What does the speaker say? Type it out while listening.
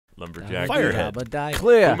Lumberjack. Firehead.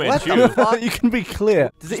 Clear. What the fuck? You can be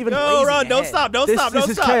clear. Does it even? No, run! Don't stop! Don't stop! This Don't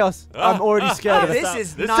is stop! chaos. I'm already scared. This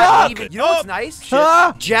is This not sucks. even. You know what's nice?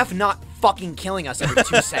 Huh? Jeff not fucking killing us every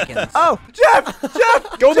 2 seconds. Oh, Jeff!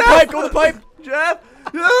 Go in the pipe! Go in the pipe! Jeff!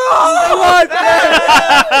 Oh,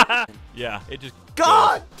 Yeah, it just.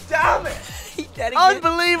 God damn it! That again.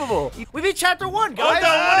 Unbelievable! We beat chapter 1, guys.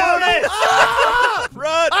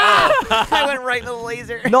 Run! I went right in the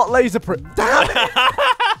laser. Not laser proof. Damn it!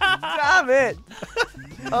 Damn it!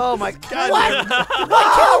 Oh my god. God,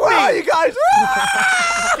 Oh, where are you guys?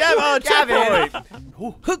 Gavin!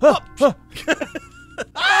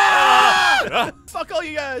 Fuck all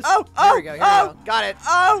you guys! Oh, Here we go. Here we go. Got it.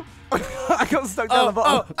 Oh! I got stuck down the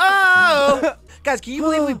bottom. Oh! Guys, can you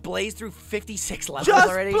believe we blazed through 56 levels Just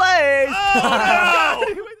already? blaze! Oh,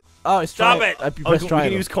 no! Oh, it's Stop trying. it. You We press can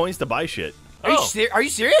triangle. use coins to buy shit. Are you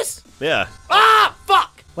serious? Yeah. Ah!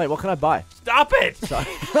 Fuck! Wait, what can I buy? Stop it! Sorry.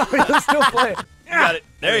 You're still playing. You got it.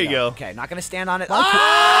 There you go. Okay, not gonna stand on it.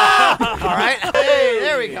 Ah! All right. Hey,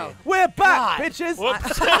 there we go. We're back, God. bitches!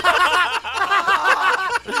 Whoops.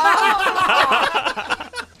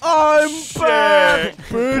 I'm back,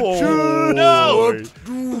 bitches! No!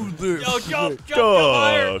 Do this. Yo, jump Go.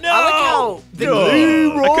 higher! No! I like how the Go.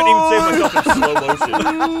 I couldn't even save myself in slow motion.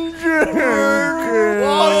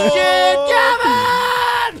 Oh shit,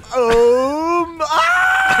 Gavin!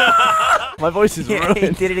 My voice is He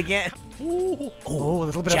ruined. did it again. Oh, a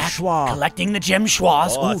little bit Jack, of schwa. collecting the gem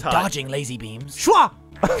schwas. Oh, Ooh, that's hot. dodging lazy beams. Schwa!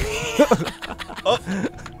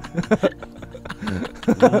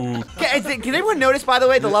 Can anyone notice, by the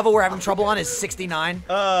way, the level we're having trouble on is 69?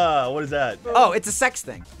 What is that? Oh, it's a sex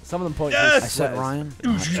thing. Some of them point Yes! I Said Ryan.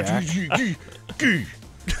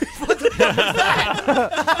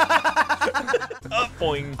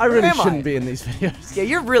 Boing. I really Am I? shouldn't be in these videos. Yeah,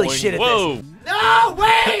 you're really Boing. shit at Whoa. this. No,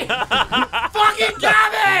 wait! Fucking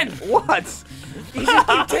Gavin! What? You just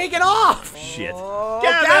keep taking off. Shit.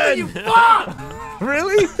 Gavin, you fuck!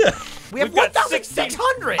 Really? We have We've got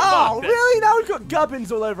 1,600. Oh, Fuck that. really? Now we've got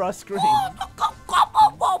gubbins all over our screen.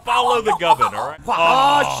 Follow the gubbin, alright?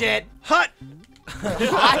 Oh, shit. Hot.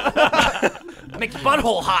 Makes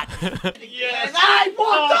butthole hot. Yes! I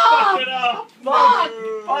Fuck it up!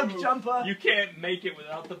 Bug jumper. You can't make it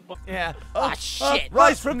without the fuck. Yeah. Oh, shit.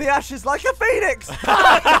 Rise from the ashes like a phoenix.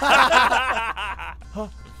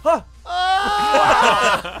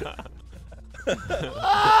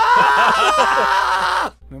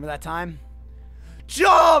 Remember that time?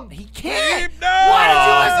 Jump! He can't. No! Why did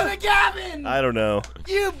you listen to Gavin? I don't know.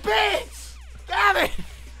 You bitch! Gavin!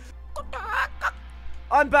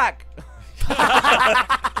 I'm back.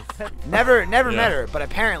 Never met Yeah. her, but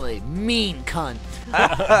apparently mean cunt.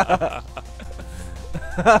 I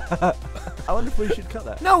wonder if we should cut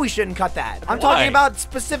that. No, we shouldn't cut that. I'm Why? talking about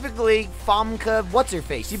specifically Famke, what's her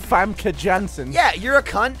face? Famke Janssen. Yeah, you're a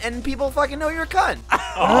cunt, and people fucking know you're a cunt.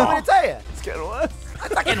 I'm gonna tell you. It's getting worse.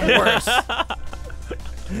 That's not getting worse.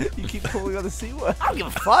 You keep calling her the C word. I don't give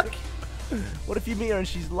a fuck. What if you meet her and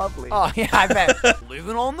she's lovely? Oh, yeah, I bet.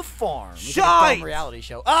 Living on the farm. It's like a Shite! dumb reality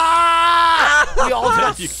show. Ah! We all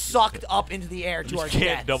got sucked up into the air to our You can't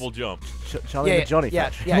deaths. double jump. Charlie and the Johnny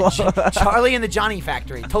Factory. Yeah, Charlie and the Johnny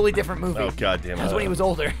Factory. Totally different movie. Oh, God damn it. That's when he was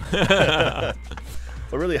older. We're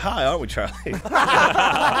really high, aren't we, Charlie?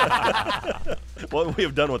 What we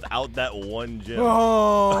have done without that one gem.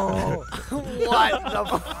 Oh. What the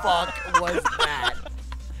fuck was that?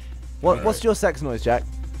 What's your sex noise, Jack?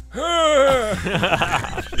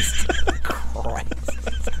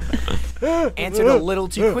 Answered a little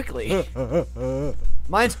too quickly.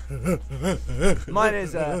 Mine's. Mine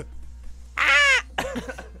is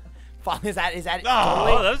Fuck, is that it?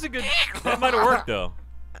 Oh, that was a good. That might have worked though.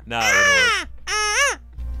 Nah, it wouldn't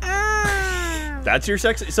work. That's your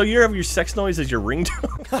sex? So you have your sex noise as your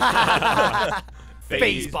ringtone?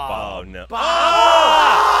 Face bomb. Oh, no.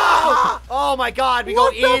 Oh my god, we go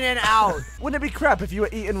in and out. Wouldn't it be crap if you were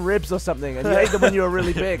eating ribs or something and you ate them when you were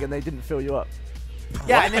really big and they didn't fill you up?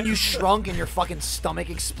 Yeah, and then you shrunk and your fucking stomach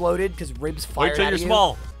exploded because ribs fired Wait till out you're of you.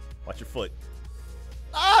 small. Watch your foot.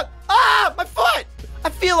 Ah, my foot! I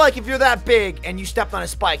feel like if you're that big and you stepped on a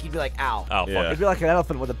spike, you'd be like, ow. Oh, Yeah. It'd be like an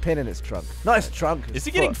elephant with a pin in its trunk. Not its trunk. Is its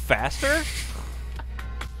he getting foot. faster?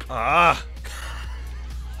 Ah.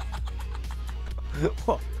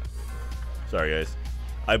 What? Sorry, guys.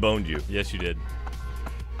 I boned you. Yes, you did.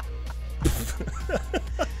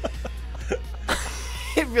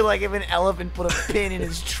 It'd be like if an elephant put a pin in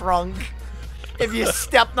his trunk. If you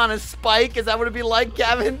stepped on a spike, is that what it'd be like,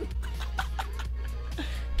 Gavin?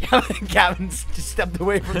 Gavin just stepped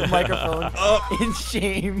away from the microphone in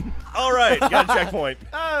shame. All right, got a checkpoint.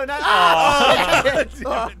 Oh,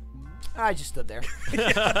 not. I just stood there.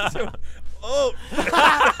 Oh.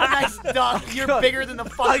 Nice duck. You're God. bigger than the I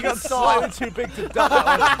fucking got saw. slightly too big to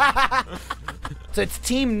duck. So it's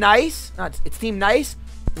Team Nice. No, it's Team Nice.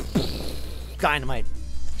 Dynamite.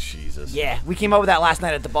 Jesus. Yeah, we came up with that last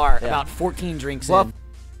night at the bar. About 14 drinks Well, in.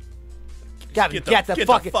 Gavin, get the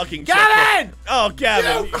fucking Gavin! Oh, You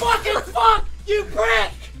Gavin! fucking fuck! You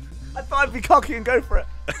prick! I thought I'd be cocky and go for it.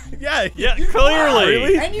 Yeah, Yeah,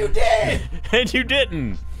 clearly. And you did! And you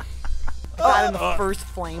didn't. Got in the first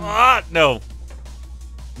flame. Ah, no.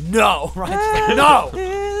 No! Ryan's like,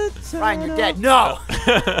 no! Ryan, you're dead. No!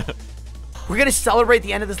 We're gonna celebrate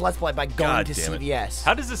the end of this Let's Play by going God to damn it. CVS.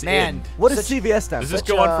 How does this Man, end? What does Such- CVS stand Does for? this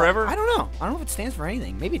go on forever? I don't know. I don't know if it stands for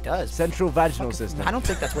anything. Maybe it does. Central Vaginal System. I don't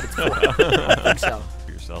think that's what it's for. I don't think so.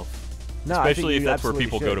 For yourself. No, I think Especially if you that's where absolutely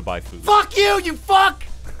people should. go to buy food. Fuck you, you fuck!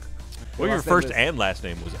 Well, your last name first is- and last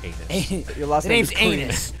name was Anus. Your last The name name's is Cream.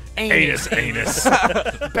 Anus. Anus.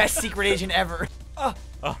 Best secret agent ever. Up.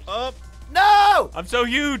 No! I'm so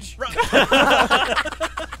huge.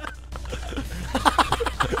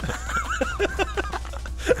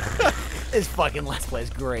 This fucking Let's Play is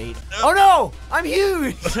great. Oh no! I'm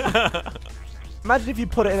huge! Imagine if you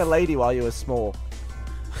put it in a lady while you were small.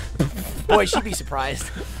 Boy, she'd be surprised.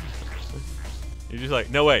 You're just like,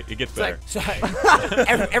 no way, it gets It's better.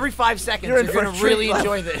 like, every 5 seconds, You're in you're for a gonna treat, really love.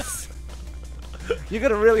 enjoy this. You're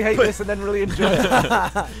gonna really hate this and then really enjoy it.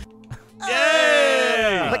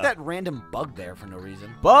 Yay! Like that random bug there for no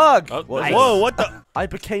reason. Bug! Oh, What nice. was Whoa, what the? it? I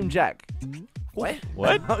became Jack. What?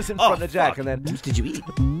 What? I was in Oh, front of Jack fuck. and then. Did you eat?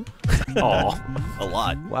 Oh. A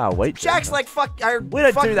lot. Wow, wait. Jack's like fuck. We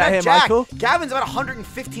don't fuck, do that not here, Jack. Michael. Gavin's about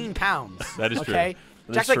 115 pounds. That is true. Okay.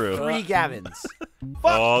 That Jack's is like true. 3 Gavins.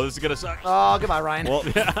 Oh, this is gonna suck. Oh, goodbye, Ryan. Well.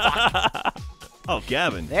 Oh,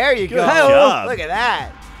 Gavin. There you go. job. Look at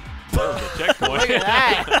that. Checkpoint. Look at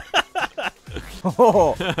that.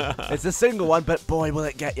 Oh, it's a single one, but boy, will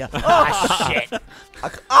it get you. Ah, shit.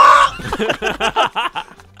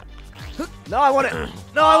 No, I want it.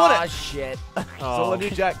 No, I want Ah, it. shit. It's all on you,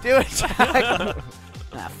 Jack. Do it, Jack.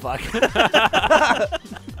 Ah, fuck.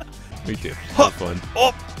 Me too. Have fun.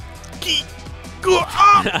 Oh.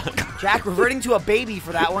 Jack reverting to a baby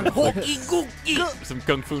for that one. Hokey-gokey. Some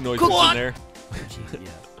kung fu noises Come on. in there.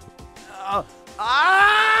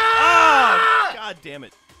 Ah! God damn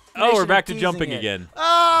it. Oh, we're back to teasing jumping it. again.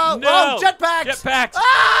 Oh, No. oh, jetpacks. Jetpacks.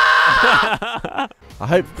 Ah! I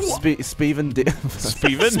hope Steven did.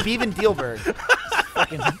 Steven? Steven Dielberg.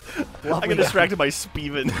 Fucking I lovely get guy. distracted by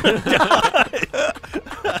Steven.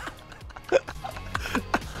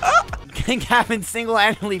 Gavin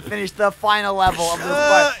single-handedly finished the final level of this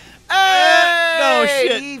part. Hey! no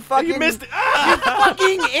shit. He fucking, You missed it. You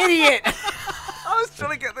fucking idiot! I was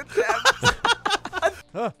trying to get the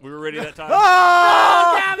jab. We were ready that time.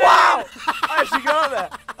 Oh, Gavin! wow! I actually got there.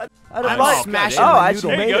 I had a I'm bite. smashing Oh, the I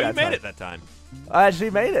noodle. actually There made you go. it You that made time. it that time. I actually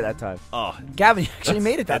made it that time. Oh, Gavin, you actually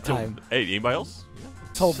made it that time. Hey, anybody else?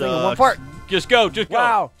 This whole thing in one Sucks. part. Just go. Just go.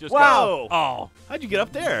 Wow. Just Wow. go. Oh. how'd you get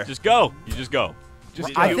up there? Just go. You just go.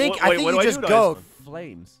 Just I You- think wait, you what do I just do? go.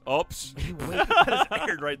 flames. Oops. I just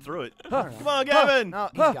aired right through it. Come on, Gavin. No,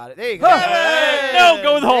 he's got it. There you go. Hey, no,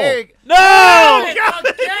 go in the hole. There you go. No!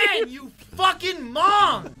 Again, you fucking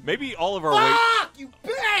mom! Maybe all of our weight. Fuck, you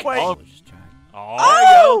bitch! Wait. All of,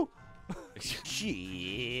 oh, Oh!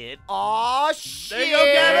 shit. Aw, shit! There you go,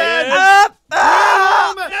 Gavin. Up!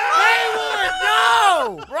 Haywood,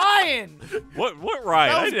 no! Ryan! What,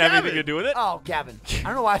 Ryan? That I was didn't have anything Gavin. to do with it. Oh, Gavin. I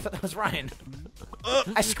don't know why I thought that was Ryan.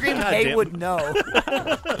 I screamed God damn Haywood, it. no.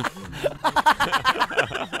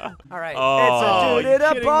 All right. Oh, It's a dude in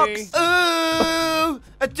a kidding box. me? Ooh,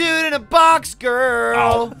 a dude in a box,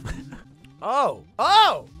 girl. Oh.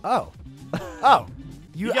 Oh. Oh. Oh.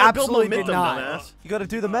 You, You gotta build absolutely did momentum, not. dumbass. You gotta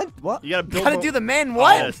do the men. What? You gotta build. Gotta do the men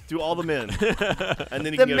what? Yes, do all the men, and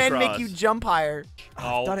then you The can get men across. make you jump higher.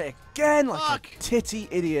 Oh. Done it again like Fuck. a titty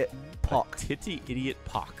idiot pock. Titty idiot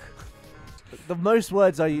pock. The most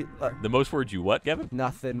words are you. The most words you what, Gavin?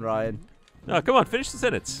 Nothing, Ryan. No, come on, finish the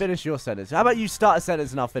sentence. Finish your sentence. How about you start a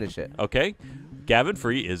sentence and I'll finish it? Okay. Gavin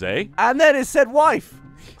Free is a. And then it said wife.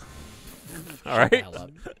 All right.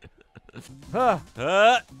 Huh.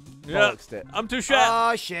 Yeah. Bollocksed it. I'm too shat.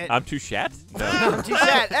 Oh, shit. I'm too shat? No. I'm too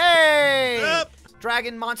sad. Hey!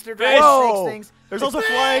 Dragon, monster, dragon, Whoa. snakes, things. There's also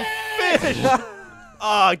flying fish.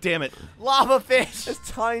 Oh, damn it. Lava fish. It's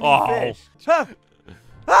tiny Oh. fish. Huh.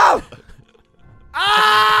 Oh!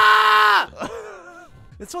 Ah!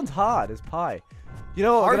 This one's hard as pie. You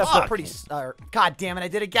know what? We're Hard's gonna pretty. God damn it! I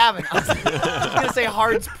did it, Gavin. I was gonna say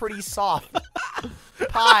hard's pretty soft.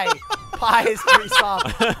 Pie is pretty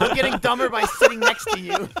soft. I'm getting dumber by sitting next to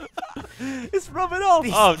you. It's rubbing off.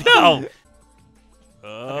 Oh, no.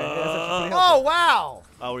 Oh, wow.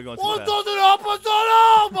 Oh, we're going too What fast. does it happen?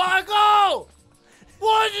 Oh, my God.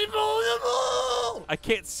 What is it? I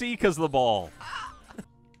can't see because of the ball.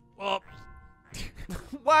 Oh.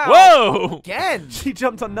 Wow. Whoa! Again. She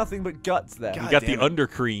jumped on nothing but guts there. You God got the damn it.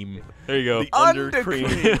 undercream. There you go. The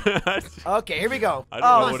undercream. Okay, here we go. I don't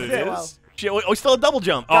know Oh, what it shit. is. Shit, we still a double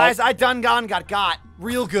jump. Guys, I done got.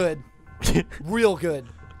 Real good. Real good.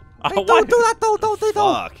 Hey, don't do that, don't.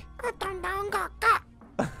 Fuck.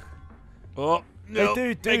 Oh, no.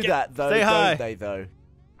 They do Make it. that, though, Stay high. don't they, though?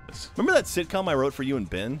 Remember that sitcom I wrote for you and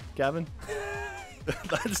Ben, Gavin?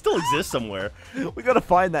 It still exists somewhere. We gotta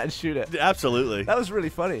find that and shoot it. Absolutely. That was really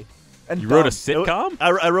funny. And You wrote a dumb. sitcom?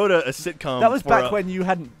 I wrote a sitcom. That was for back when you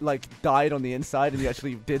hadn't, like, died on the inside and you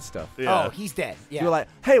actually did stuff. Yeah. Oh, he's dead. Yeah. You were like,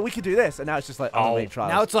 hey, we could do this. And now it's just like, I'm gonna make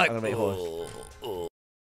trials. now it's like, I'm gonna make horse.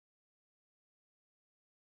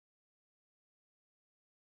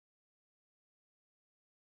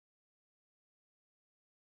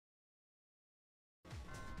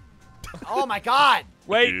 oh my God.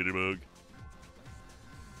 Wait.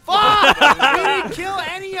 Fuck! We didn't kill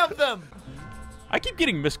any of them. I keep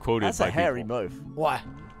getting misquoted That's by a hairy people. move. What?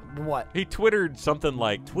 What? He twittered something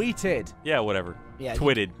like, Tweeted. yeah, whatever. Yeah,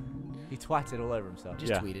 Twitted. He twatted all over himself.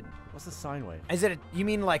 Just Yeah. tweeted. What's the sine wave? Is it? You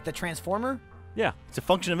mean like the transformer? Yeah. It's a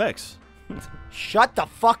function of X. Shut the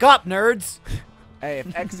fuck up, nerds. Hey,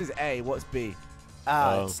 if X is A, what's B?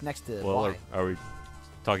 It's next to Well, Y. are we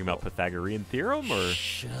talking about Pythagorean theorem or?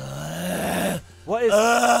 What is...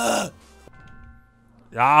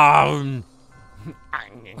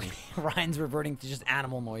 Ryan's reverting to just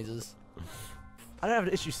animal noises. I don't have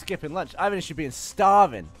an issue skipping lunch. I have an issue being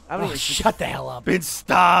starving. I haven't Oh, even shut the hell up. Been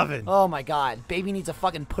starving. Oh my God. Baby needs a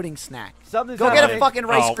fucking pudding snack. Something's Go get a happening. fucking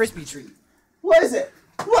Rice Oh. Krispie treat. What is it?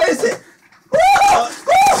 What is it?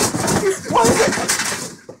 What is it?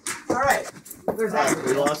 All right. There's that.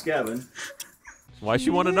 We lost Gavin. Why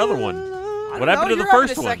she want another one? I What don't happened know, to the you're having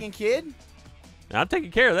first a one? second kid. I'm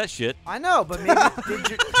taking care of that shit. I know, but maybe did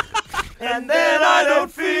you? And then I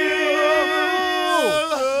don't feel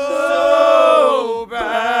so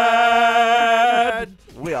bad.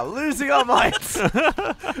 We are losing our minds.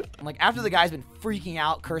 Like after the guy's been freaking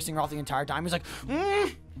out, cursing her off the entire time, he's like,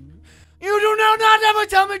 "You do not ever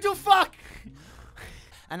tell me to fuck,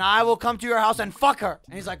 and I will come to your house and fuck her."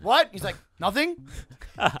 And he's like, "What?" He's like, "Nothing."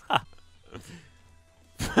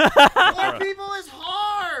 4 people is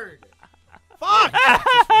hard. Fuck!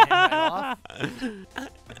 Right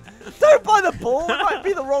Don't buy the ball. It might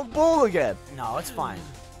be the wrong ball again. no, it's fine.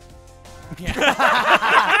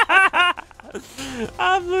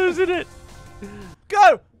 I'm losing it.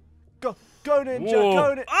 Go. Go ninja. Whoa.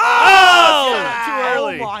 Go ninja. Oh! Too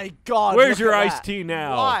early. Oh my God. Where's look your at iced that. tea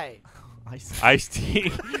now? Why? Iced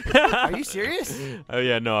tea. Are you serious? Oh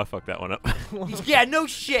yeah, no, I fucked that one up. Yeah, no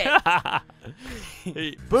shit.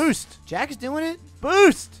 Hey, Boost. Jack is doing it.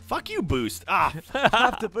 Boost. Fuck you, Boost. Ah.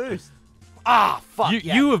 Have to boost. Ah, fuck.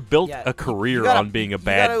 yeah. you have built Yeah. a career You gotta- on being a you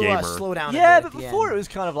bad gotta, gamer. slow down. Yeah, a but bit at the before end. it was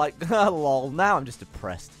kind of like, lol. Now I'm just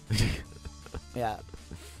depressed. Yeah.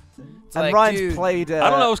 It's And like, Ryan's dude, played. I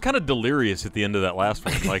don't know. I was kind of delirious at the end of that last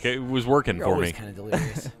one. Like it was working You're for always me. kind of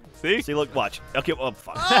delirious. See? See, look, watch. Okay, oh,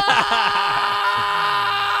 fuck.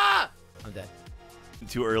 I'm dead.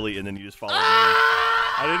 Too early, and then you just follow me.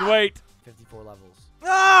 I didn't wait. 54 levels.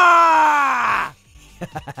 Ah!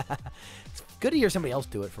 It's good to hear somebody else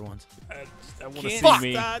do it for once. I want to Can't see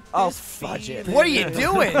me. start Oh, this fudge it. What are you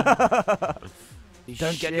doing?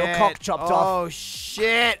 Don't get your cock chopped off. Oh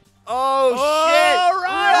shit! Oh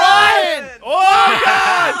Ryan! shit! Ryan! Oh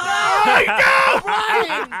God!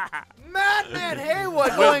 Ryan! Madman Haywood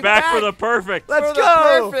going Went back for the perfect. Let's for the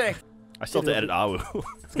go. perfect. I still have to edit Awu.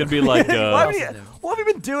 It's gonna be like. What have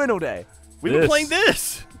you been doing all day? We've been This. playing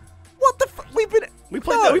this. What the? We've been. We've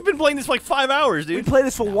played. No. We've been playing this for like 5 hours, We dude. played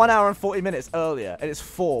this for 1 hour and 40 minutes earlier, and it's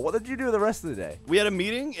 4. What did you do the rest of the day? We had a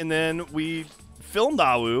meeting, and then we filmed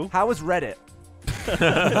Awu. How was Reddit?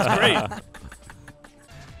 It's great.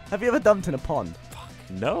 Have you ever dumped in a pond?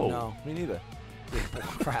 No. No. Me neither.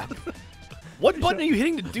 Crap. What button are you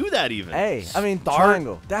hitting to do that, even? Hey, I mean Start.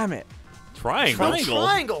 triangle. Damn it. Triangle. Triangle.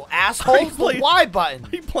 Triangle, asshole. It's the Wait. Y button. Are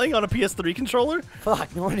you playing on a PS3 controller?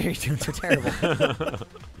 Fuck, no wonder you're doing so terrible.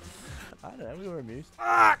 I don't know. We were amused.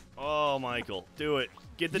 Oh, Michael, do it.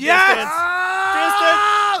 Get the Yes! distance.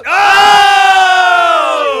 Distance.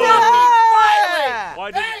 Yeah!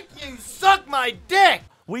 Why did Thank you, suck my dick.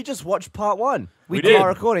 We just watched part 1. We did did. our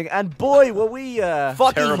recording, and boy, were we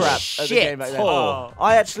Fucking terrible at the shit. game back then. Oh.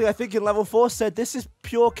 I think in level 4 said this is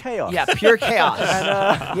pure chaos. Yeah, pure chaos.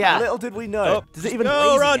 And Yeah. Little did we know. Does it even No,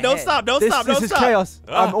 blazing Ron, don't ahead. stop. Don't This stop. Don't is stop. chaos.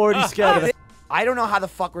 I'm already scared of it. I don't know how the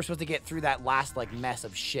fuck we're supposed to get through that last like mess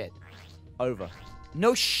of shit. Over.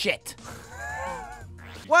 No shit.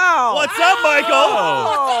 Wow. What's up, Michael?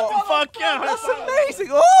 Oh, Fuck yeah. that's amazing.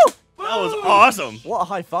 Oh, That was awesome. what a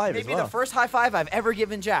high five Maybe as well. the first high five I've ever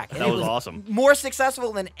given Jack. And That it was awesome. More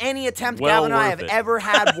successful than any attempt Well Gavin and I worth have it. ever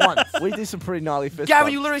had once. We do some pretty gnarly fist Gavin,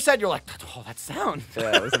 bumps. you literally said, you're like, oh, that sound.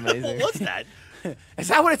 Yeah, it was amazing. What's that? Is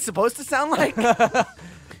that what it's supposed to sound like?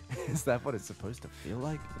 Is that what it's supposed to feel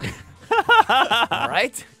like? All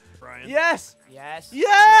right. Brian. Yes. Yes.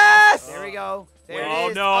 Yes. There we go. There Oh,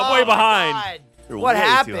 it is. no, I'm way my behind. God. You're What way too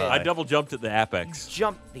happened? high. I double jumped at the apex.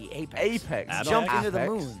 Jumped the apex. Apex. Apex. Jumped into the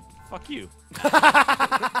Apex. moon. Fuck you. Did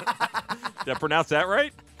I pronounce that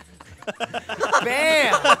right?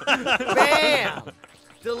 Bam! Bam!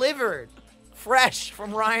 Delivered. Fresh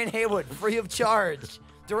from Ryan Haywood. Free of charge.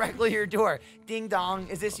 Directly to your door. Ding dong.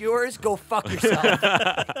 Is this yours? Go fuck yourself.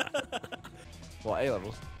 What A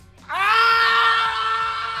levels?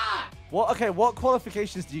 Ah! What? Okay. What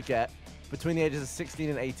qualifications do you get between the ages of 16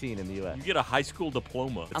 and 18 in the US? You get a high school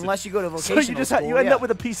diploma. It's Unless you go to So vocational you just school, you end yeah. up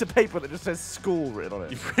with a piece of paper that just says school written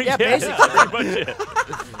on it. Yeah, that's basically. pretty much it.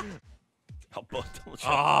 I'll double check.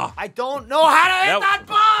 Ah, I don't know how to hit that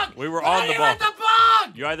bug! we were How on do the you ball. hit the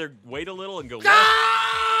bug! You either wait a little and go left.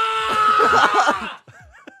 Ah!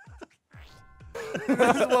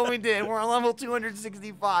 This is what we did. We're on level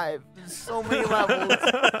 265. There's so many levels.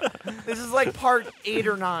 This is like part 8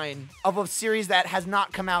 or 9 of a series that has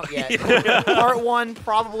not come out yet. Part 1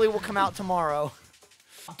 probably will come out tomorrow.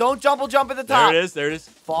 Don't jump at the top. There it is. There it is.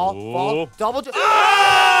 Fall, Ooh. fall, double jump.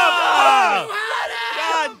 Ah! You had it!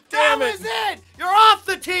 God damn That it. was it! You're off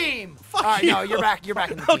the team! All right, no, you. you're back in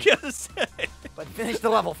the I team. was gonna say. But finish the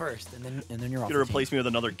level first, and then you're off You're the gonna replace me with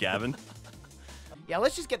another Gavin. team. Yeah,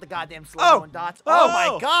 let's just get the goddamn slow Oh! and dots. Oh! Oh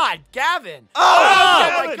my God, Gavin! Oh! my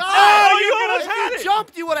Gavin! God! Oh, you almost If had you it!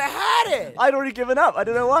 jumped, you would have had it. I'd already given up. I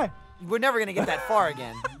don't know why. We're never gonna get that far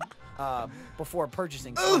again. Before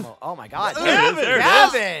purchasing slow-mo. Oh my God, There it is, Gavin! there it is.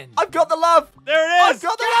 Gavin! I've got the love. There it I've is.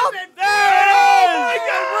 got the love. Gavin! There it is.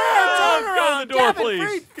 Turn Go around, to the door, Gavin,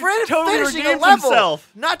 please. Totally finishing a redeemed level. himself.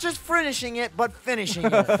 Not just finishing it, but finishing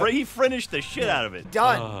it. He finished the shit out of it.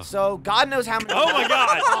 Done. So God knows how many. Oh my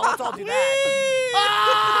God. Oh, let's all do that.